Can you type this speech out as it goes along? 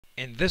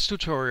In this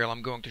tutorial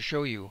I'm going to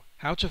show you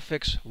how to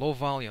fix low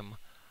volume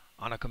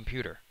on a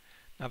computer.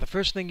 Now the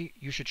first thing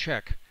you should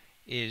check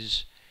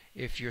is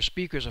if your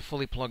speakers are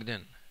fully plugged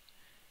in.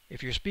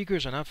 If your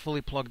speakers are not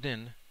fully plugged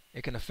in,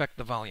 it can affect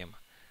the volume.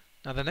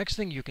 Now the next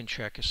thing you can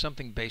check is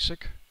something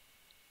basic.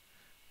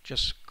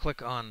 Just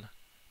click on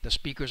the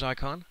speakers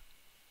icon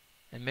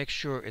and make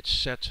sure it's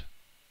set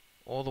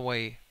all the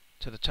way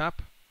to the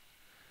top.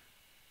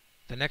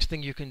 The next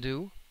thing you can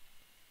do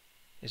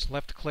is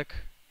left click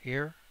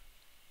here,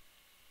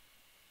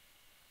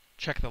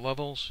 check the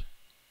levels,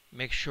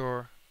 make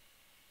sure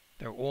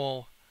they're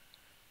all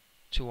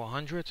to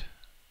 100.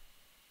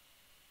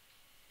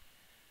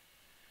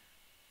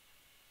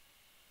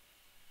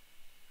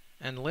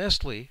 And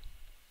lastly,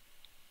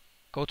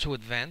 go to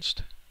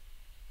Advanced,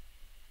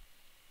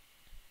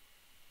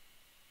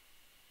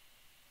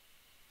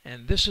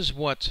 and this is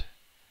what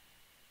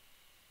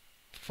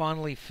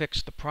finally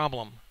fixed the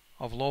problem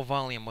of low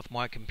volume with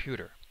my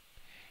computer.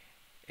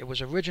 It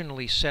was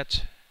originally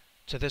set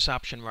to this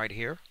option right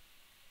here,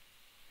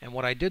 and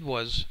what I did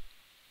was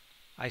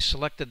I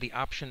selected the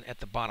option at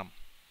the bottom,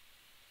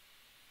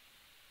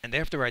 and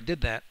after I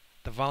did that,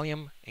 the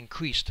volume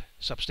increased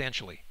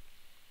substantially.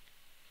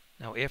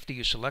 Now after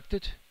you select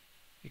it,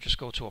 you just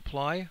go to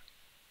Apply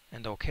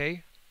and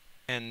OK,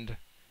 and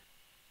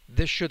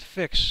this should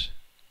fix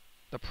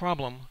the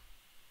problem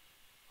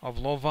of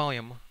low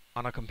volume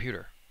on a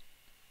computer.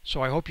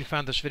 So I hope you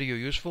found this video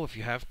useful. If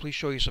you have, please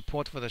show your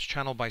support for this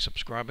channel by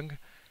subscribing.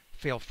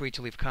 Feel free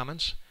to leave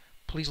comments.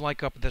 Please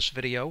like up this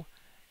video,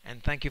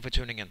 and thank you for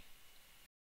tuning in.